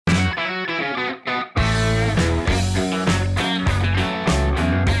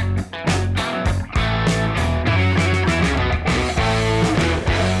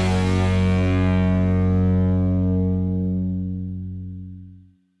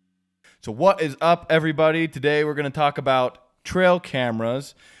So what is up, everybody? Today we're going to talk about trail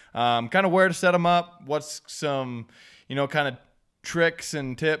cameras, kind of where to set them up, what's some, kind of tricks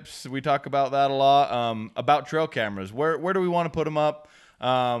and tips. We talk about that a lot, about trail cameras. Where do we want to put them up?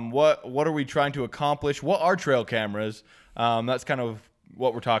 What are we trying to accomplish? What are trail cameras? That's kind of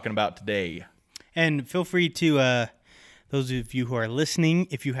what we're talking about today. And feel free to, those of you who are listening,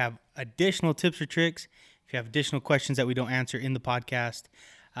 if you have additional tips or tricks, if you have additional questions that we don't answer in the podcast,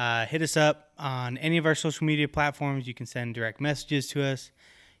 hit us up on any of our social media platforms. You can send direct messages to us.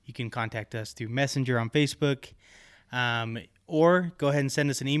 You can contact us through Messenger on Facebook, or go ahead and send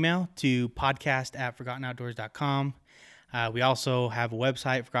us an email to podcast@forgottenoutdoors.com. We also have a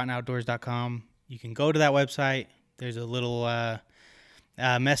website, forgottenoutdoors.com. You can go to that website. There's a little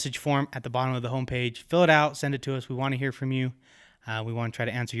message form at the bottom of the homepage. Fill it out, send it to us. We want to hear from you. We want to try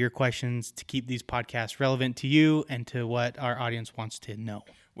to answer your questions to keep these podcasts relevant to you and to what our audience wants to know.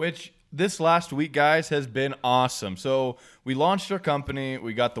 Which this last week, guys, has been awesome. So we launched our company.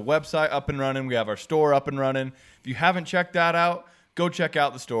 We got the website up and running. We have our store up and running. If you haven't checked that out, go check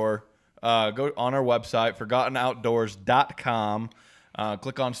out the store. Go on our website, forgottenoutdoors.com.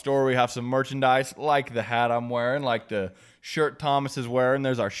 Click on store. We have some merchandise like the hat I'm wearing, like the shirt Thomas is wearing.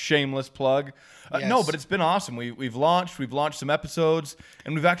 There's our shameless plug. Yes. No, but it's been awesome. We've launched some episodes,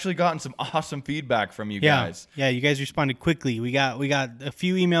 and we've actually gotten some awesome feedback from you guys. Yeah, you guys responded quickly. We got a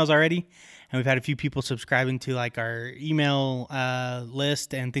few emails already, and we've had a few people subscribing to like our email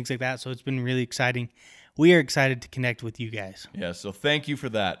list and things like that. So it's been really exciting. We are excited to connect with you guys. Yeah, so thank you for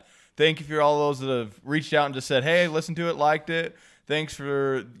that. Thank you for all those that have reached out and just said, hey, listened to it, liked it. Thanks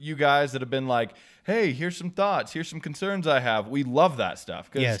for you guys that have been like, hey, here's some thoughts. Here's some concerns I have. We love that stuff.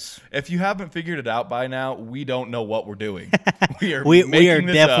 Yes. If you haven't figured it out by now, we don't know what we're doing. We are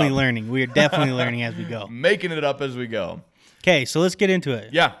definitely learning. We are definitely learning as we go. Making it up as we go. Okay, so let's get into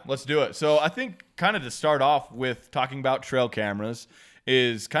it. Yeah, let's do it. So I think kind of to start off with talking about trail cameras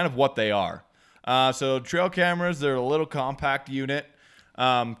is kind of what they are. So trail cameras, they're a little compact unit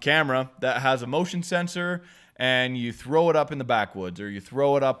camera that has a motion sensor, and you throw it up in the backwoods, or you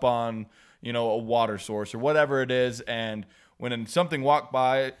throw it up on, a water source or whatever it is. And when something walks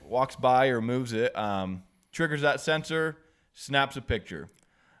by or moves it, triggers that sensor, snaps a picture.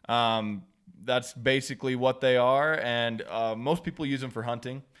 That's basically what they are. And most people use them for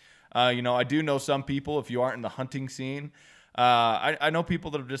hunting. I do know some people, if you aren't in the hunting scene, I know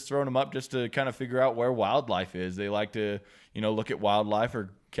people that have just thrown them up just to kind of figure out where wildlife is. They like to, look at wildlife or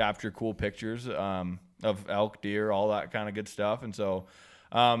capture cool pictures of elk, deer, all that kind of good stuff. And so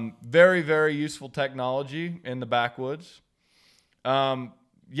very, very useful technology in the backwoods. Thomas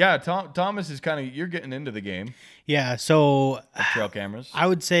is you're getting into the game. Yeah, so trail cameras. I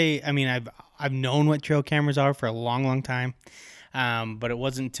would say, I've known what trail cameras are for a long, long time. But it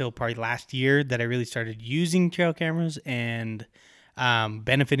wasn't until probably last year that I really started using trail cameras and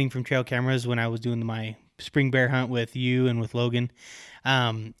benefiting from trail cameras when I was doing my spring bear hunt with you and with Logan.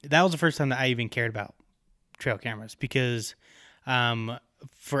 That was the first time that I even cared about trail cameras because for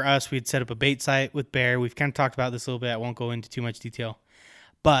us, we had set up a bait site with bear. We've kind of talked about this a little bit. I won't go into too much detail.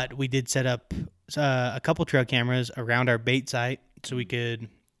 But we did set up a couple trail cameras around our bait site so we could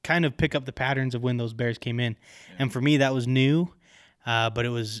kind of pick up the patterns of when those bears came in. Yeah. And for me, that was new. But it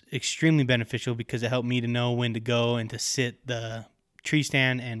was extremely beneficial because it helped me to know when to go and to sit the tree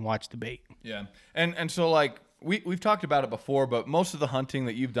stand and watch the bait. Yeah. And so like we've talked about it before, but most of the hunting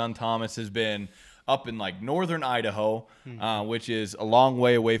that you've done, Thomas, has been up in like northern Idaho, which is a long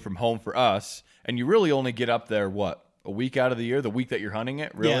way away from home for us. And you really only get up there, a week out of the year, the week that you're hunting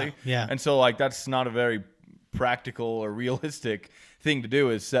it, really? Yeah. And so like that's not a very practical or realistic thing to do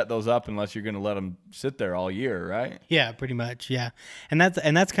is set those up unless you're going to let them sit there all year, right? Yeah, pretty much. Yeah. And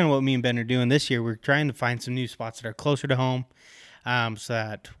that's kind of what me and Ben are doing this year. We're trying to find some new spots that are closer to home, so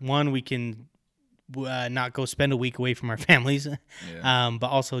that one, we can not go spend a week away from our families, but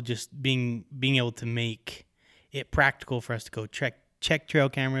also just being able to make it practical for us to go check trail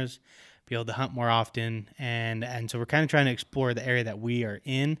cameras, be able to hunt more often, and so we're kind of trying to explore the area that we are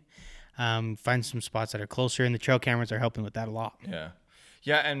in. Find some spots that are closer, and the trail cameras are helping with that a lot.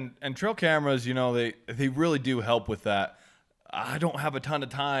 Yeah, and trail cameras, they really do help with that. I don't have a ton of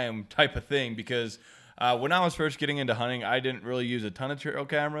time type of thing because when I was first getting into hunting, I didn't really use a ton of trail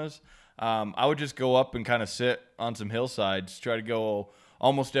cameras. I would just go up and kind of sit on some hillsides, try to go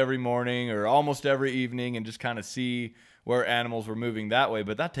almost every morning or almost every evening and just kind of see where animals were moving that way,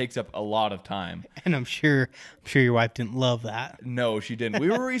 but that takes up a lot of time. And I'm sure your wife didn't love that. No, she didn't. We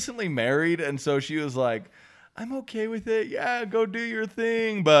were recently married, and so she was like, I'm okay with it. Yeah, go do your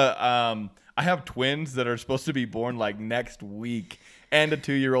thing. But I have twins that are supposed to be born like next week and a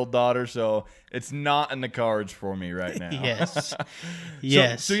 2-year-old daughter, so it's not in the cards for me right now. Yes.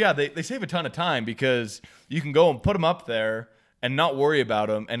 Yes. So yeah, they save a ton of time because you can go and put them up there and not worry about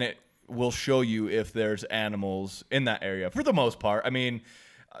them, and it will show you if there's animals in that area for the most part. I mean,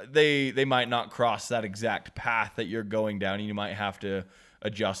 they might not cross that exact path that you're going down, and you might have to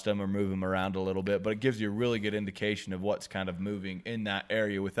adjust them or move them around a little bit, but it gives you a really good indication of what's kind of moving in that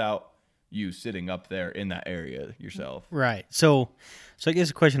area without you sitting up there in that area yourself. Right. So I guess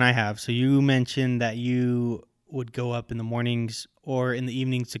a question I have. So you mentioned that you would go up in the mornings or in the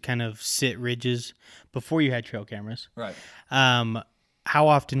evenings to kind of sit ridges before you had trail cameras. Right. How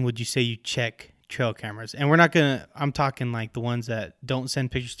often would you say you check trail cameras? And I'm talking like the ones that don't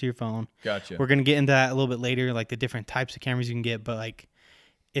send pictures to your phone. Gotcha. We're going to get into that a little bit later, like the different types of cameras you can get. But like,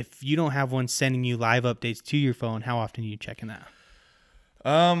 if you don't have one sending you live updates to your phone, how often are you checking that?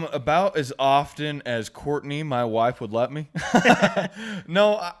 About as often as Courtney, my wife, would let me.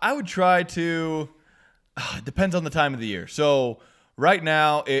 No, I would try to. It depends on the time of the year. So right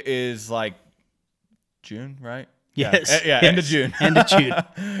now it is like June, right? Yes. Yeah. End of June. End of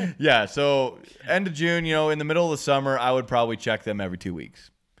June. Yeah. So end of June, in the middle of the summer, I would probably check them every 2 weeks.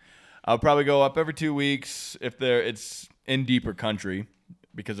 I would probably go up every 2 weeks if it's in deeper country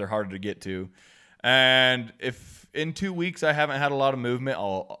because they're harder to get to. And if in 2 weeks I haven't had a lot of movement,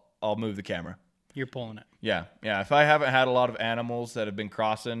 I'll move the camera. You're pulling it. Yeah. If I haven't had a lot of animals that have been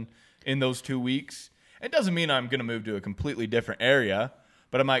crossing in those 2 weeks, it doesn't mean I'm going to move to a completely different area,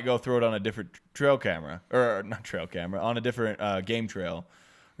 but I might go throw it on a different trail camera, or not trail camera, on a different game trail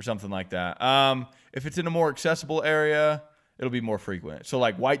or something like that. If it's in a more accessible area, it'll be more frequent. So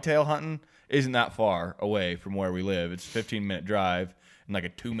like whitetail hunting isn't that far away from where we live. It's a 15-minute drive and like a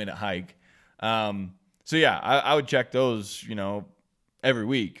 2-minute hike. So yeah, I would check those, every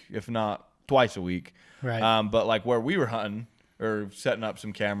week, if not twice a week. Right. But like where we were hunting or setting up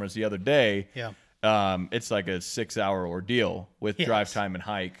some cameras the other day, Yeah. it's like a 6-hour ordeal with Yes. drive time and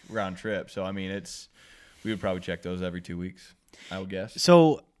hike round trip. So I mean, we would probably check those every 2 weeks, I would guess.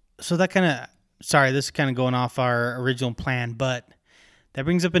 So that kind of, sorry, this is kind of going off our original plan, but that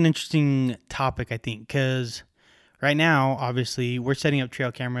brings up an interesting topic, I think, because right now, obviously, we're setting up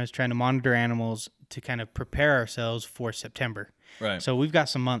trail cameras, trying to monitor animals to kind of prepare ourselves for September. Right. So we've got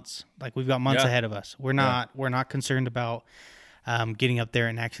some months, we've got months Yeah. ahead of us. We're not concerned about getting up there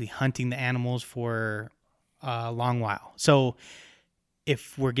and actually hunting the animals for a long while. So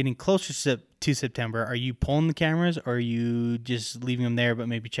if we're getting closer to September, are you pulling the cameras or are you just leaving them there but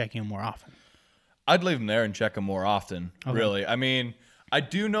maybe checking them more often? I'd leave them there and check them more often, really. I mean, I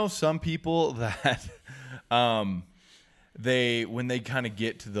do know some people that when they kind of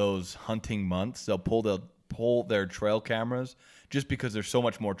get to those hunting months, they'll pull their trail cameras just because there's so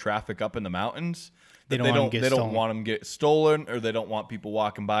much more traffic up in the mountains. They don't want them to get stolen, or they don't want people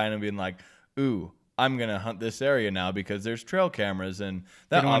walking by and being like, "Ooh, I'm gonna hunt this area now because there's trail cameras," and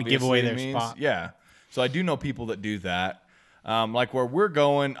that They don't want to give away obviously their means, spot. yeah. So I do know people that do that. Like where we're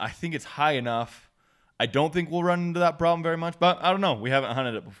going, I think it's high enough. I don't think we'll run into that problem very much, but I don't know. We haven't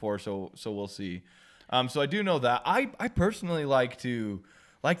hunted it before, so we'll see. So I do know that. I personally like to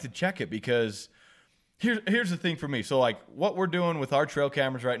check it because here's the thing for me. So like what we're doing with our trail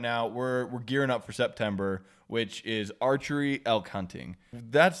cameras right now, we're gearing up for September, which is archery elk hunting.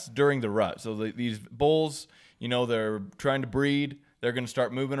 That's during the rut. So these bulls, they're trying to breed. They're going to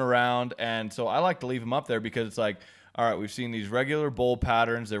start moving around, and so I like to leave them up there because it's like, all right, we've seen these regular bull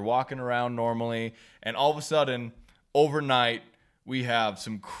patterns. They're walking around normally, and all of a sudden, overnight, we have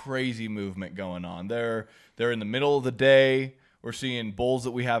some crazy movement going on. They're in the middle of the day. We're seeing bulls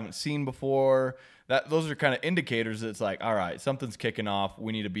that we haven't seen before. Those are kind of indicators that it's like, all right, something's kicking off.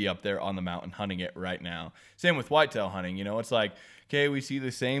 We need to be up there on the mountain hunting it right now. Same with whitetail hunting. It's like, okay, we see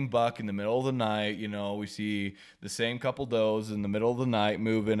the same buck in the middle of the night. We see the same couple does in the middle of the night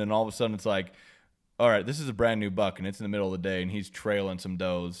moving, and all of a sudden it's like, all right, this is a brand new buck, and it's in the middle of the day, and he's trailing some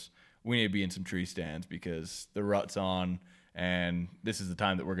does. We need to be in some tree stands because the rut's on, and this is the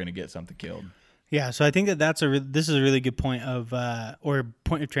time that we're going to get something killed. Yeah, so I think this is a really good point of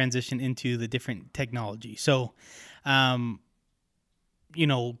point of transition into the different technology. So, if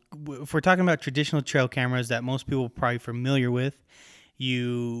we're talking about traditional trail cameras that most people are probably familiar with,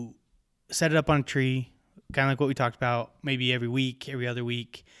 you set it up on a tree, kind of like what we talked about, maybe every week, every other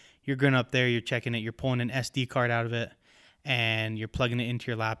week. You're going up there, you're checking it, you're pulling an SD card out of it, and you're plugging it into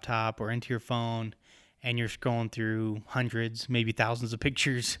your laptop or into your phone, and you're scrolling through hundreds, maybe thousands of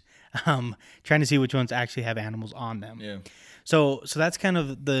pictures, trying to see which ones actually have animals on them. Yeah. So that's kind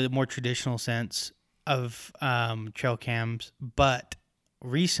of the more traditional sense of trail cams. But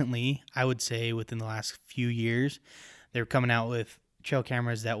recently, I would say within the last few years, they're coming out with trail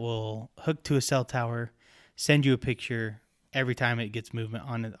cameras that will hook to a cell tower, send you a picture every time it gets movement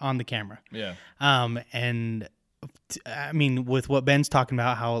on the camera. Yeah. And I mean, with what Ben's talking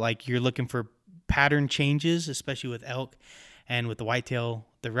about, how like you're looking for pattern changes, especially with elk and with the whitetail,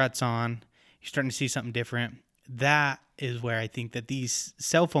 the rut's on, you're starting to see something different. That is where I think that these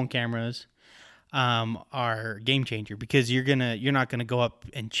cell phone cameras are game changer, because you're not gonna go up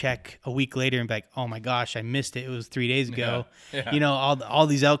and check a week later and be like, oh my gosh, I missed it. It was 3 days ago. Yeah. You know, all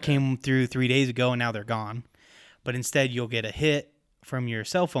these elk came through 3 days ago and now they're gone. But instead, you'll get a hit from your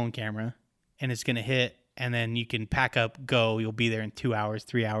cell phone camera, and it's gonna hit, and then you can pack up, go. You'll be there in 2 hours,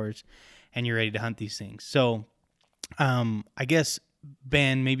 3 hours, and you're ready to hunt these things. So, I guess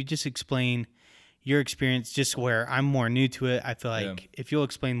Ben, maybe just explain your experience, just where I'm more new to it. I feel like if you'll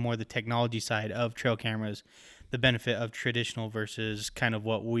explain more the technology side of trail cameras, the benefit of traditional versus kind of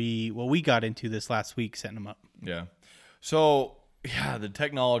what we got into this last week setting them up. Yeah. So, yeah, the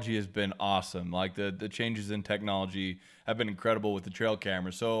technology has been awesome. Like the changes in technology have been incredible with the trail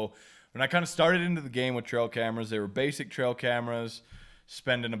cameras. So when I kind of started into the game with trail cameras, they were basic trail cameras,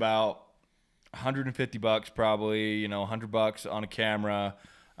 spending about $150 probably, $100 on a camera.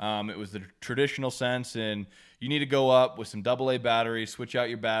 It was the traditional sense, and you need to go up with some AA batteries, switch out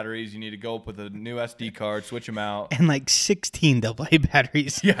your batteries. You need to go up with a new SD card, switch them out. And like 16 AA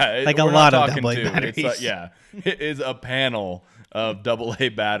batteries. Yeah. Like a lot of AA batteries. It's it is a panel of AA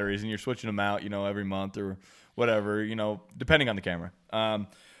batteries, and you're switching them out, every month or whatever, depending on the camera.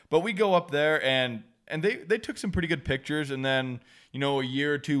 But we go up there, and they took some pretty good pictures, and then, a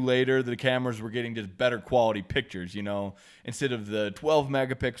year or two later, the cameras were getting just better quality pictures, Instead of the 12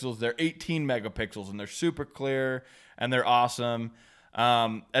 megapixels, they're 18 megapixels, and they're super clear, and they're awesome.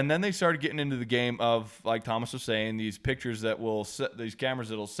 And then they started getting into the game of, like Thomas was saying, these pictures these cameras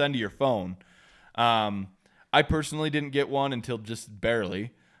that'll send to your phone. I personally didn't get one until just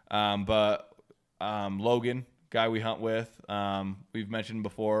barely, but Logan, guy we hunt with, we've mentioned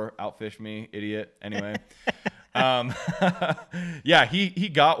before, outfished me, idiot. Anyway, yeah, he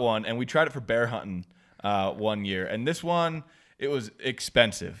got one, and we tried it for bear hunting 1 year, and this one, it was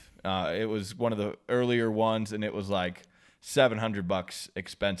expensive. It was one of the earlier ones, and it was like $700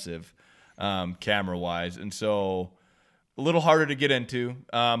 expensive, camera wise, and so a little harder to get into.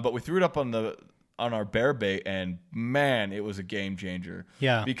 But we threw it up on our bear bait, and man, it was a game changer.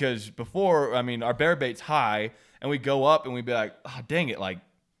 Yeah. Because before, our bear bait's high, and we go up and we'd be like, oh, dang it, like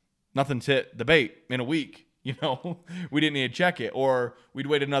nothing's hit the bait in a week. We didn't need to check it, or we'd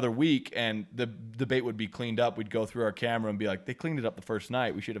wait another week and the bait would be cleaned up. We'd go through our camera and be like, they cleaned it up the first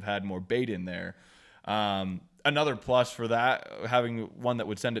night. We should have had more bait in there. Another plus for that, having one that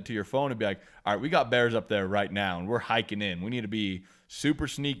would send it to your phone and be like, all right, we got bears up there right now, and we're hiking in. We need to be super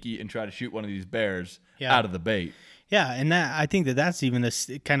sneaky and try to shoot one of these bears out of the bait. Yeah, and I think that's even a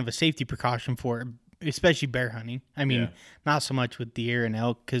kind of a safety precaution for, especially bear hunting. Not so much with deer and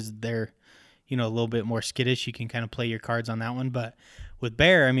elk, because they're, a little bit more skittish. You can kind of play your cards on that one. But with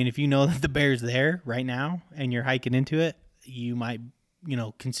bear, if you know that the bear's there right now and you're hiking into it, you might,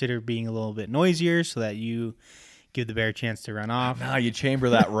 consider being a little bit noisier so that you give the bear a chance to run off. Now you chamber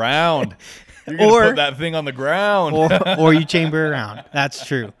that round. You're going to put that thing on the ground. or you chamber around. That's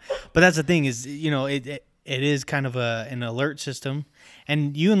true. But that's the thing is, it is kind of an alert system.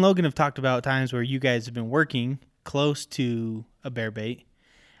 And you and Logan have talked about times where you guys have been working close to a bear bait.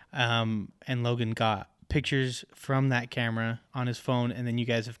 And Logan got pictures from that camera on his phone, and then you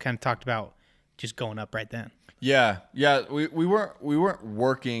guys have kind of talked about just going up right then. Yeah. We weren't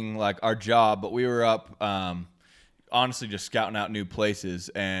working like our job, but we were up, honestly, just scouting out new places.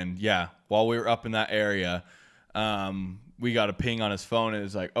 And yeah, while we were up in that area, we got a ping on his phone, and it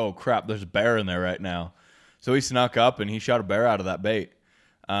was like, oh crap, there's a bear in there right now. So he snuck up and he shot a bear out of that bait,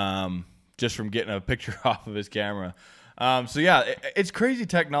 just from getting a picture off of his camera. So yeah, it's crazy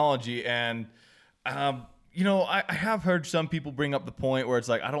technology, and I have heard some people bring up the point where it's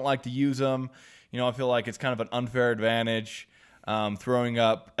like, I don't like to use them. I feel like it's kind of an unfair advantage, throwing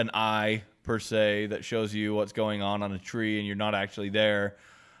up an eye per se that shows you what's going on a tree and you're not actually there.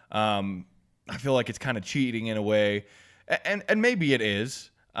 I feel like it's kind of cheating in a way, and maybe it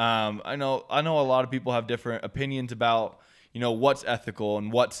is. I know a lot of people have different opinions about what's ethical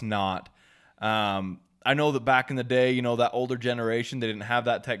and what's not. I know that back in the day, that older generation, they didn't have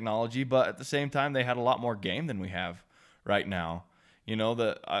that technology, but at the same time, they had a lot more game than we have right now. A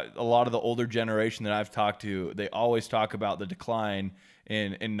lot of the older generation that I've talked to, they always talk about the decline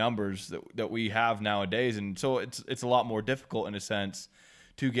in numbers that we have nowadays, and so it's a lot more difficult in a sense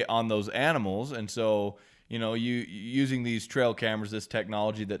to get on those animals. And so You know, you using these trail cameras, this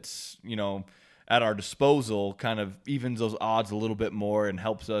technology that's, you know, at our disposal kind of evens those odds a little bit more and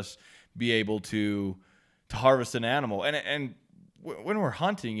helps us be able to harvest an animal. And when we're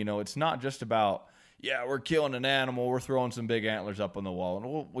hunting, you know, it's not just about, yeah, we're killing an animal, we're throwing some big antlers up on the wall.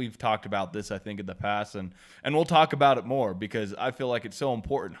 And we've talked about this, I think, in the past, and we'll talk about it more because I feel like it's so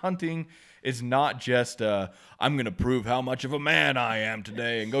important. Hunting is not just, I'm going to prove how much of a man I am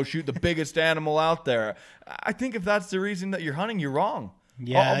today and go shoot the biggest animal out there. I think if that's the reason that you're hunting, you're wrong.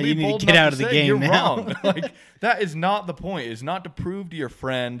 Yeah, you need to get out of the game you're now. wrong. Like, that is not the point. It's not to prove to your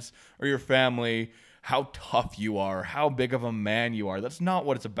friends or your family how tough you are, how big of a man you are. That's not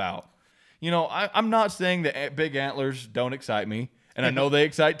what it's about. You know, I'm not saying that big antlers don't excite me, and I know they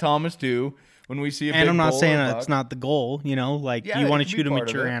excite Thomas too when we see a big And I'm not bull saying or a that's buck. not the goal, you know, like Yeah, you it want to can be shoot a part of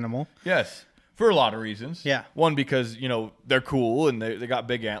mature it. animal. Yes, for a lot of reasons. Yeah. One, because, you know, they're cool and they got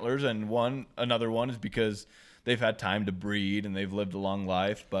big antlers, and another one is because they've had time to breed and they've lived a long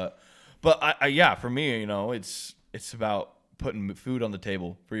life. But yeah, for me, you know, it's about putting food on the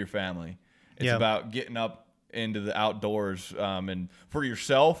table for your family. It's Yeah. about getting up into the outdoors and for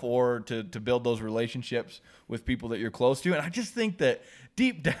yourself or to build those relationships with people that you're close to. And I just think that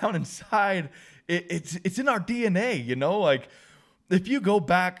deep down inside, it's in our DNA, you know, like if you go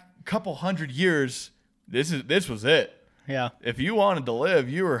back a couple hundred years, this was it. Yeah. If you wanted to live,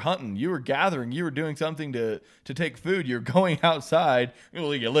 you were hunting, you were gathering, you were doing something to take food. You're going outside.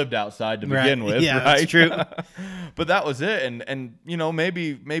 Well, you lived outside to begin with, Yeah, right? that's true. But that was it. And you know,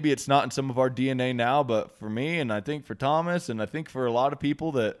 maybe it's not in some of our DNA now, but for me, and I think for Thomas, and I think for a lot of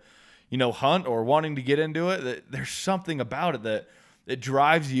people that, you know, hunt or wanting to get into it, that there's something about it that it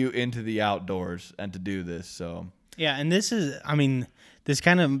drives you into the outdoors and to do this. So Yeah, and this is, I mean, this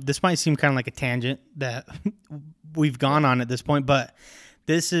might seem kind of like a tangent that we've gone on at this point, but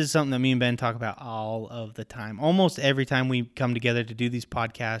this is something that me and Ben talk about all of the time. Almost every time we come together to do these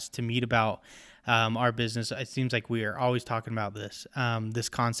podcasts, to meet about our business, it seems like we are always talking about this, this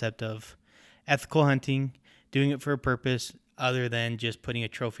concept of ethical hunting, doing it for a purpose other than just putting a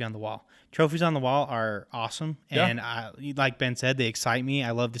trophy on the wall. Trophies on the wall are awesome, and like Ben said, they excite me.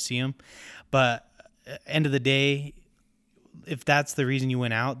 I love to see them, but end of the day, if that's the reason you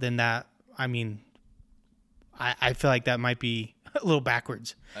went out, then that, I mean, I feel like that might be a little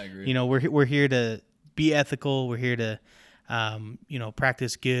backwards. I agree. You know, we're here to be ethical. We're here to, you know,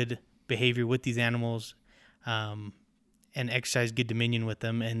 practice good behavior with these animals, and exercise good dominion with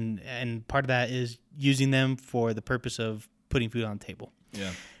them. And part of that is using them for the purpose of putting food on the table.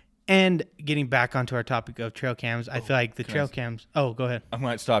 yeah. And getting back onto our topic of trail cams, I feel like the trail cams. Oh, go ahead. I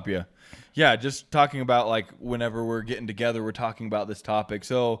might stop you. Yeah, just talking about like whenever we're getting together, we're talking about this topic.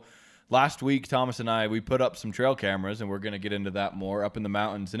 So last week, Thomas and I, we put up some trail cameras, and we're going to get into that more up in the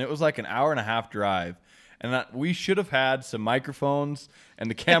mountains. And it was like an hour and a half drive. And that we should have had some microphones and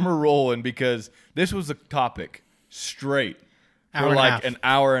the camera rolling because this was a topic straight for like an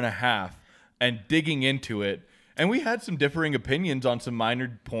hour and a half and digging into it. And we had some differing opinions on some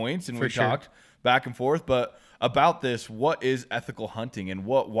minor points, and we talked back and forth. But about this, what is ethical hunting, and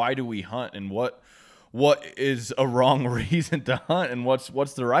why do we hunt, and what is a wrong reason to hunt, and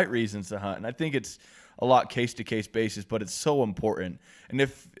what's the right reasons to hunt? And I think it's a lot case to case basis, but it's so important. And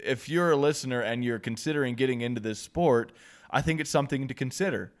if you're a listener and you're considering getting into this sport, I think it's something to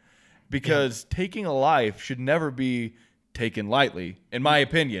consider because taking a life should never be taken lightly, in my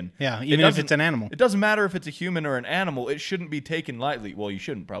opinion. Yeah, even if it's an animal. It doesn't matter if it's a human or an animal. It shouldn't be taken lightly. Well, you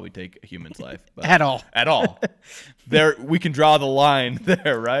shouldn't probably take a human's life. But At all. At all. There, we can draw the line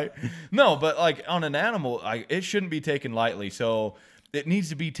there, right? No, but like on an animal, it shouldn't be taken lightly. So it needs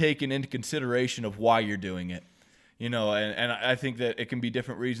to be taken into consideration of why you're doing it. You know, and I think that it can be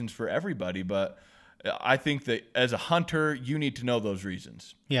different reasons for everybody, but I think that as a hunter, you need to know those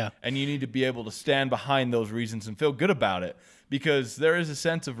reasons. Yeah. And you need to be able to stand behind those reasons and feel good about it because there is a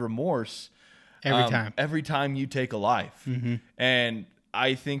sense of remorse every time you take a life. Mm-hmm. And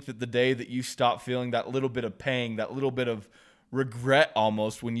I think that the day that you stop feeling that little bit of pain, that little bit of regret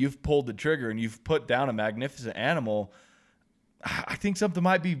almost when you've pulled the trigger and you've put down a magnificent animal, I think something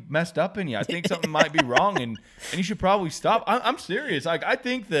might be messed up in you. I think something might be wrong, and you should probably stop. I'm serious. Like, I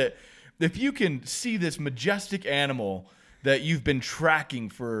think that if you can see this majestic animal that you've been tracking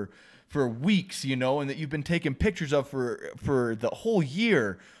for weeks, you know, and that you've been taking pictures of for the whole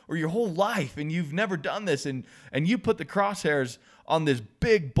year or your whole life, and you've never done this, and you put the crosshairs on this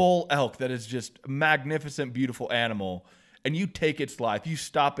big bull elk that is just a magnificent, beautiful animal, and you take its life, you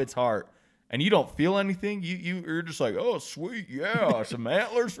stop its heart, and you don't feel anything, you're just like, oh, sweet, yeah, some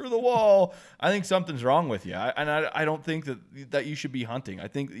antlers for the wall. I think something's wrong with you. I don't think that you should be hunting. I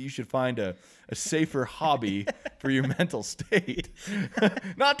think that you should find a safer hobby for your mental state.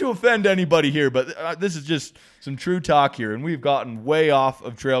 Not to offend anybody here, but this is just some true talk here, and we've gotten way off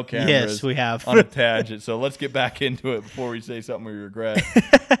of trail cameras. Yes, we have. On a tangent, so let's get back into it before we say something we regret.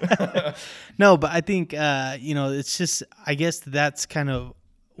 No, but I think, it's just, I guess that's kind of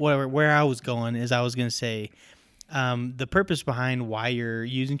where I was going is I was going to say the purpose behind why you're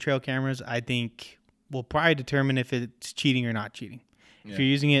using trail cameras, I think will probably determine if it's cheating or not cheating. Yeah. If you're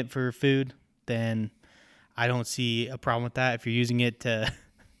using it for food, then I don't see a problem with that. If you're using it to,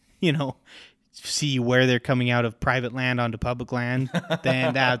 see where they're coming out of private land onto public land,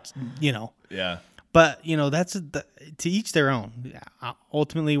 then that's, Yeah. But, that's to each their own.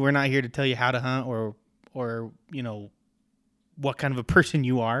 Ultimately, we're not here to tell you how to hunt or what kind of a person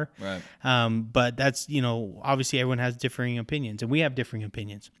you are. Right. But that's, obviously everyone has differing opinions, and we have differing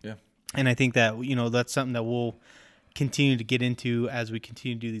opinions. Yeah. And I think that, that's something that we'll continue to get into as we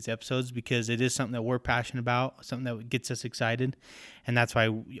continue to do these episodes, because it is something that we're passionate about, something that gets us excited. And that's why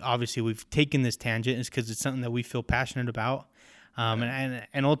obviously we've taken this tangent, is because it's something that we feel passionate about.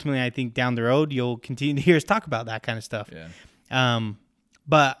 And ultimately, I think down the road, you'll continue to hear us talk about that kind of stuff. Yeah.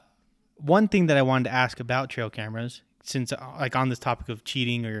 But one thing that I wanted to ask about trail cameras, since like on this topic of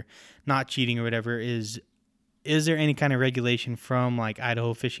cheating or not cheating or whatever, is there any kind of regulation from like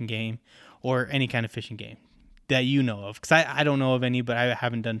Idaho Fish and Game or any kind of fishing game that you know of? Because I don't know of any, but I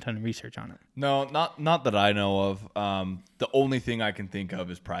haven't done a ton of research on it. No, not that I know of. The only thing I can think of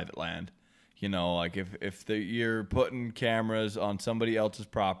is private land. Like if you're putting cameras on somebody else's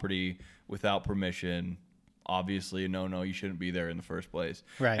property without permission, obviously, no, you shouldn't be there in the first place.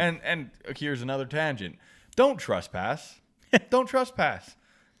 Right. And here's another tangent. Don't trespass. Don't trespass.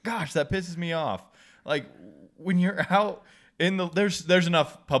 Gosh, that pisses me off. Like when you're out in there's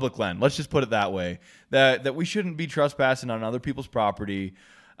enough public land. Let's just put it that way. That we shouldn't be trespassing on other people's property.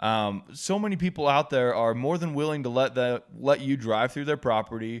 So many people out there are more than willing to let you drive through their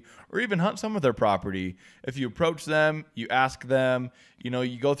property or even hunt some of their property. If you approach them, you ask them,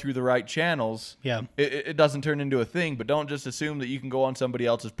 you go through the right channels. Yeah. It doesn't turn into a thing, but don't just assume that you can go on somebody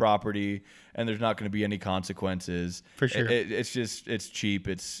else's property and there's not going to be any consequences. For sure. It's cheap.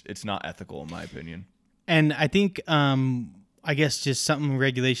 It's not ethical in my opinion. And I think, I guess just something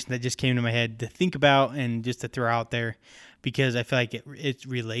regulation that just came to my head to think about and just to throw out there, because I feel like it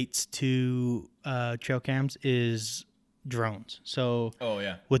relates to trail cams, is drones. So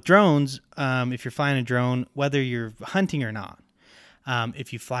with drones, if you're flying a drone, whether you're hunting or not,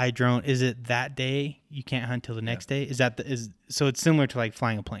 if you fly a drone, is it that day you can't hunt till the next day? So it's similar to like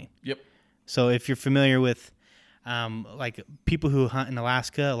flying a plane. Yep. So if you're familiar with like people who hunt in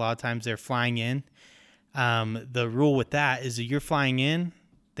Alaska, a lot of times they're flying in. The rule with that is that you're flying in,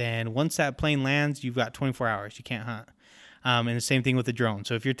 then once that plane lands, you've got 24 hours. You can't hunt. And the same thing with the drone.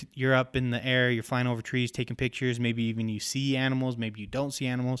 So if you're up in the air, you're flying over trees, taking pictures, maybe even you see animals, maybe you don't see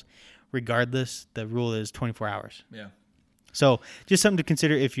animals. Regardless, the rule is 24 hours. Yeah. So just something to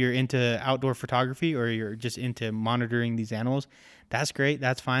consider if you're into outdoor photography or you're just into monitoring these animals. That's great.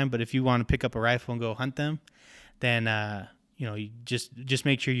 That's fine. But if you want to pick up a rifle and go hunt them, then you just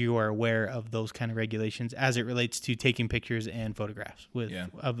make sure you are aware of those kind of regulations as it relates to taking pictures and photographs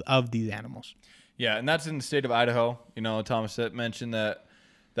of these animals. Yeah, and that's in the state of Idaho. Thomas mentioned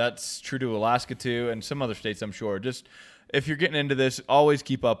that's true to Alaska too, and some other states, I'm sure. Just if you're getting into this, always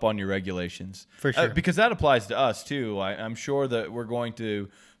keep up on your regulations. For sure. Because that applies to us too. I'm sure that we're going to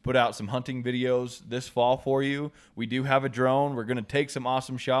put out some hunting videos this fall for you. We do have a drone. We're going to take some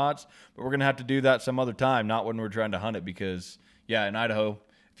awesome shots, but we're going to have to do that some other time, not when we're trying to hunt it, because, in Idaho,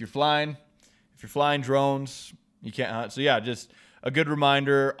 if you're flying drones, you can't hunt. So, just a good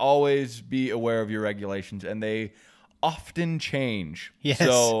reminder, always be aware of your regulations, and they often change. Yes.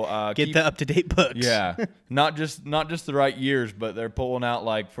 So get the up-to-date books. Yeah. Not just the right years, but they're pulling out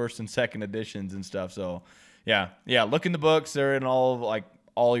like first and second editions and stuff. So, yeah. Look in the books. They're in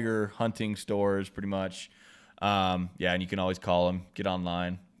all your hunting stores pretty much. And you can always call them, get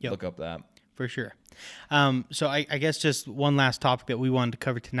online, look up that. For sure. So I guess just one last topic that we wanted to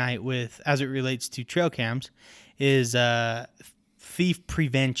cover tonight as it relates to trail cams is thief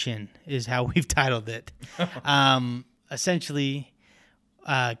prevention is how we've titled it. Essentially,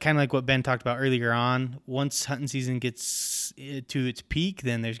 kind of like what Ben talked about earlier on, once hunting season gets to its peak,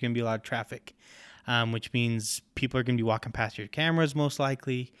 then there's going to be a lot of traffic, which means people are going to be walking past your cameras most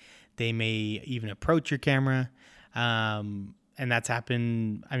likely. They may even approach your camera. And that's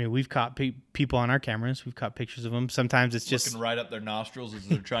happened. I mean, we've caught people on our cameras. We've caught pictures of them. Sometimes it's just looking right up their nostrils as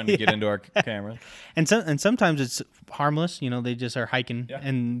they're trying to get into our camera. And sometimes it's harmless. You know, they just are hiking,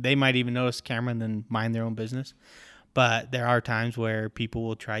 and they might even notice the camera and then mind their own business. But there are times where people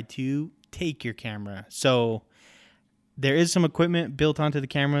will try to take your camera. So there is some equipment built onto the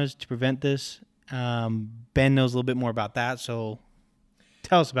cameras to prevent this. Ben knows a little bit more about that, so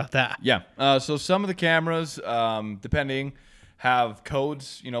tell us about that. Yeah. So some of the cameras, depending, have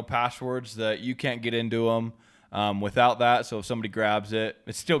codes, passwords that you can't get into them without that. So if somebody grabs it,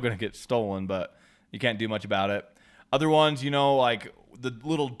 it's still going to get stolen, but you can't do much about it. Other ones, like the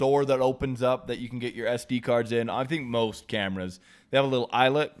little door that opens up that you can get your SD cards in. I think most cameras, they have a little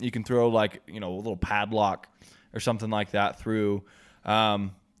eyelet. You can throw a little padlock or something like that through.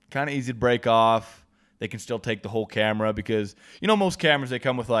 Kind of easy to break off. They can still take the whole camera because, most cameras, they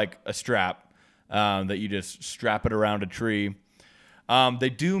come with like a strap that you just strap it around a tree. They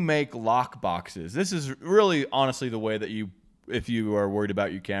do make lock boxes. This is really, honestly, the way that if you are worried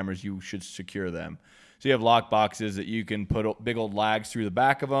about your cameras, you should secure them. So you have lock boxes that you can put big old lags through the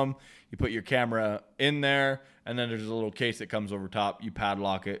back of them. You put your camera in there, and then there's a little case that comes over top. You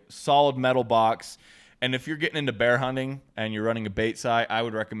padlock it. Solid metal box. And if you're getting into bear hunting and you're running a bait sight, I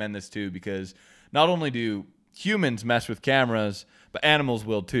would recommend this too, because not only do humans mess with cameras, but animals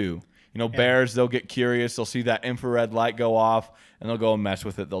will too. Bears, they'll get curious. They'll see that infrared light go off, and they'll go and mess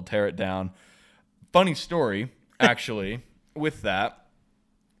with it. They'll tear it down. Funny story, actually, with that.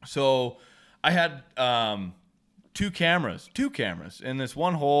 So I had two cameras in this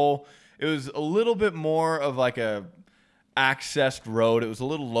one hole. It was a little bit more of like a accessed road. It was a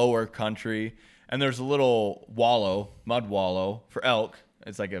little lower country, and there's a little mud wallow for elk.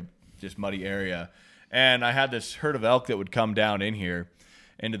 It's like a just muddy area. And I had this herd of elk that would come down in here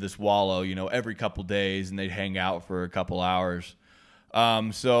into this wallow, every couple days, and they'd hang out for a couple hours.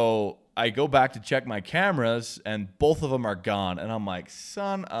 So I go back to check my cameras, and both of them are gone. And I'm like,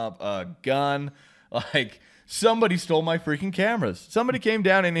 son of a gun. Like, somebody stole my freaking cameras. Somebody came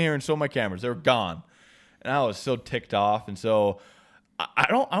down in here and stole my cameras. They were gone. And I was so ticked off. And so I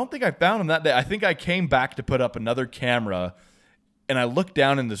don't think I found them that day. I think I came back to put up another camera, and I look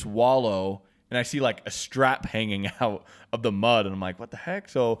down in this wallow, and I see like a strap hanging out of the mud. And I'm like, what the heck?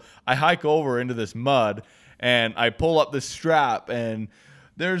 So I hike over into this mud, and I pull up this strap, and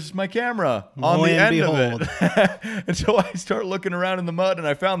there's my camera on the end of it. And so I start looking around in the mud, and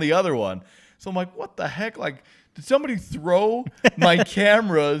I found the other one. So I'm like, what the heck? Like, did somebody throw my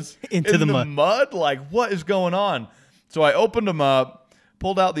cameras into the mud? Like, what is going on? So I opened them up,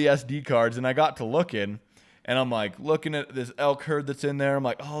 pulled out the SD cards, and I got to looking. And I'm like looking at this elk herd that's in there. I'm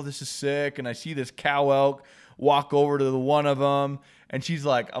like, oh, this is sick. And I see this cow elk walk over to the one of them. And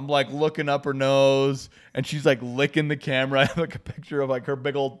I'm looking up her nose, and she's like licking the camera. I have like a picture of like her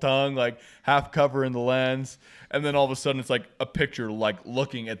big old tongue, like half covering the lens. And then all of a sudden it's like a picture like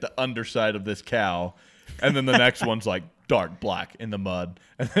looking at the underside of this cow. And then the next one's like dark black in the mud.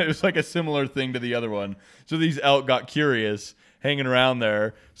 And it was like a similar thing to the other one. So these elk got curious, hanging around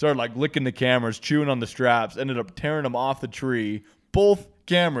there, started like licking the cameras, chewing on the straps, ended up tearing them off the tree, both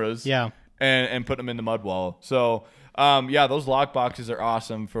cameras, and putting them in the mud wall. So, those lock boxes are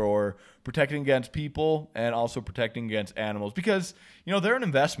awesome for protecting against people and also protecting against animals because, they're an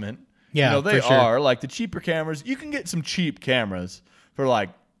investment. Yeah, they are. Like the cheaper cameras, you can get some cheap cameras for like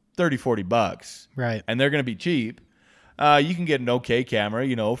 $30, $40. Right. And they're going to be cheap. You can get an okay camera,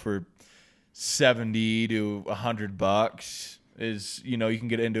 for $70 to $100 is, you can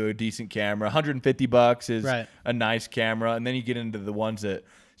get into a decent camera. $150 is a nice camera. And then you get into the ones that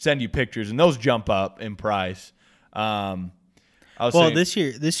send you pictures, and those jump up in price. This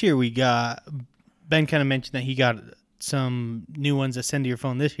year we got, Ben kind of mentioned that he got some new ones that send to your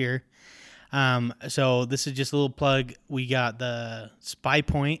phone this year. So this is just a little plug. We got the Spy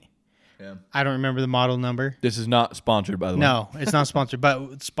Point. Yeah. I don't remember the model number. This is not sponsored, by the way. No, it's not sponsored.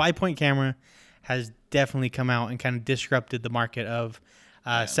 But Spy Point camera has definitely come out and kind of disrupted the market of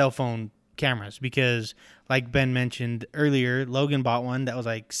cell phone cameras because, like Ben mentioned earlier, Logan bought one that was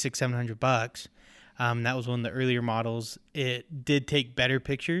like $600-$700. That was one of the earlier models. It did take better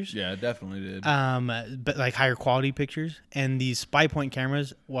pictures. Yeah, it definitely did. But like higher quality pictures. And these Spy Point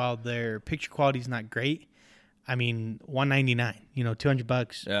cameras, while their picture quality is not great, I mean, $199,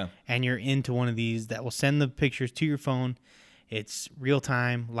 $200. Yeah. And you're into one of these that will send the pictures to your phone. It's real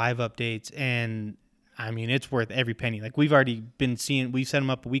time, live updates, and I mean, it's worth every penny. Like we've set them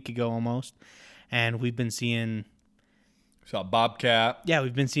up a week ago almost, and we've been seeing. Saw bobcat. Yeah,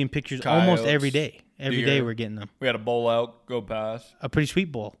 we've been seeing pictures coyotes, almost every day. Every deer. day we're getting them. We had a bull elk go past. A pretty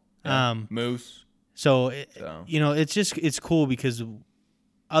sweet bull. Moose. So, So. it's cool because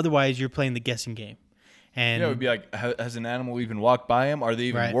otherwise you're playing the guessing game. And Yeah, it would be like, has an animal even walked by him? Are they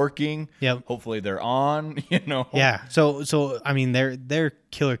even Right. working? Yep. Hopefully they're on, Yeah. So I mean, they're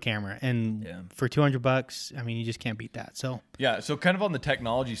killer camera, and Yeah. for $200, I mean, you just can't beat that. So Yeah, so kind of on the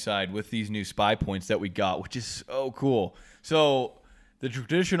technology side with these new spy points that we got, which is so cool. So the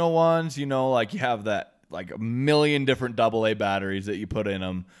traditional ones, like you have that like a million different AA batteries that you put in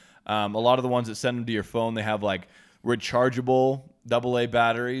them. A lot of the ones that send them to your phone, they have like rechargeable AA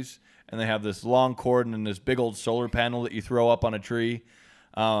batteries, and they have this long cord and then this big old solar panel that you throw up on a tree.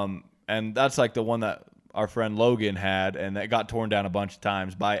 And that's like the one that our friend Logan had, and that got torn down a bunch of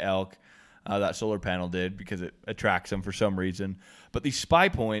times by elk. That solar panel did, because it attracts them for some reason. But these spy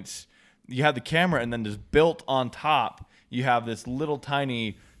points, you have the camera, and then just built on top, you have this little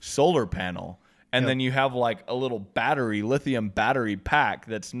tiny solar panel. And then you have like a little lithium battery pack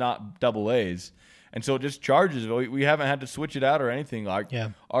that's not AA's. And so it just charges. We haven't had to switch it out or anything.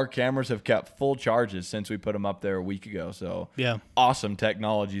 Our cameras have kept full charges since we put them up there a week ago. So awesome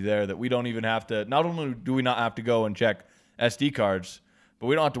technology there that we don't even have to. Not only do we not have to go and check SD cards, but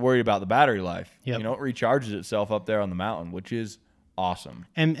we don't have to worry about the battery life. Yep. It recharges itself up there on the mountain, which is awesome.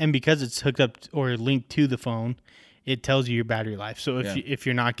 and because it's hooked up or linked to the phone, it tells you your battery life. So if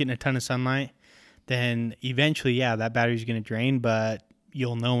you're not getting a ton of sunlight, then eventually, that battery's going to drain, but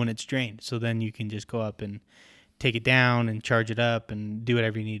you'll know when it's drained. So then you can just go up and take it down and charge it up and do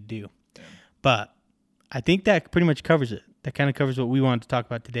whatever you need to do. Yeah. But I think that pretty much covers it. That kind of covers what we wanted to talk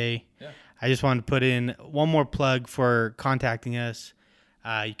about today. Yeah. I just wanted to put in one more plug for contacting us.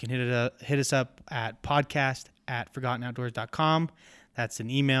 You can hit us up at podcast@forgottenoutdoors.com. That's an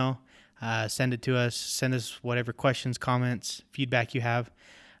email. Send it to us. Send us whatever questions, comments, feedback you have.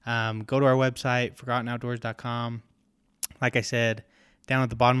 Go to our website, forgottenoutdoors.com. Like I said, down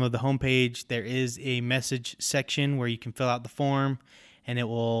at the bottom of the homepage, there is a message section where you can fill out the form, and it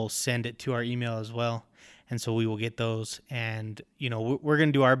will send it to our email as well. And so we will get those, and we're going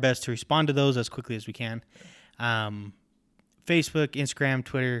to do our best to respond to those as quickly as we can. Facebook, Instagram,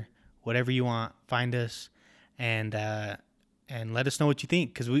 Twitter, whatever you want, find us and let us know what you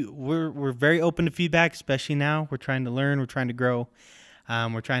think, because we're very open to feedback, especially now. We're trying to learn, we're trying to grow.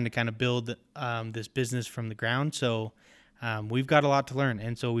 We're trying to kind of build this business from the ground. So we've got a lot to learn.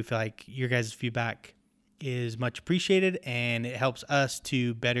 And so we feel like your guys' feedback is much appreciated, and it helps us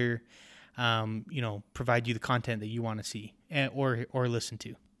to better, provide you the content that you want to see or listen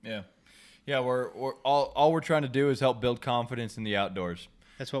to. Yeah. Yeah. We're all we're trying to do is help build confidence in the outdoors.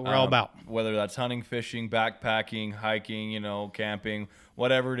 That's what we're all about. Whether that's hunting, fishing, backpacking, hiking, camping,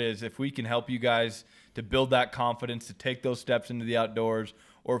 whatever it is, if we can help you guys to build that confidence, to take those steps into the outdoors,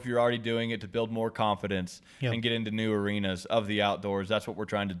 or if you're already doing it, to build more confidence and get into new arenas of the outdoors. That's what we're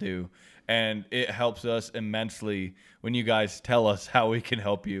trying to do. And it helps us immensely when you guys tell us how we can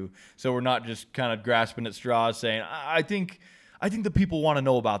help you. So we're not just kind of grasping at straws saying, I think the people want to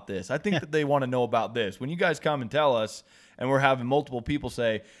know about this. I think that they want to know about this. When you guys come and tell us, and we're having multiple people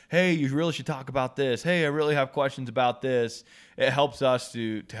say, hey, you really should talk about this. Hey, I really have questions about this. It helps us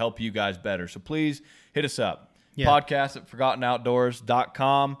to help you guys better. So please hit us up.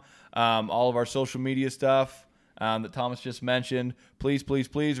 Podcast@forgottenoutdoors.com. All of our social media stuff that Thomas just mentioned. Please, please,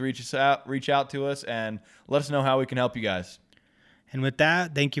 please reach out to us and let us know how we can help you guys. And with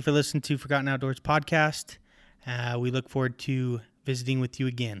that, thank you for listening to Forgotten Outdoors Podcast. We look forward to visiting with you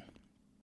again.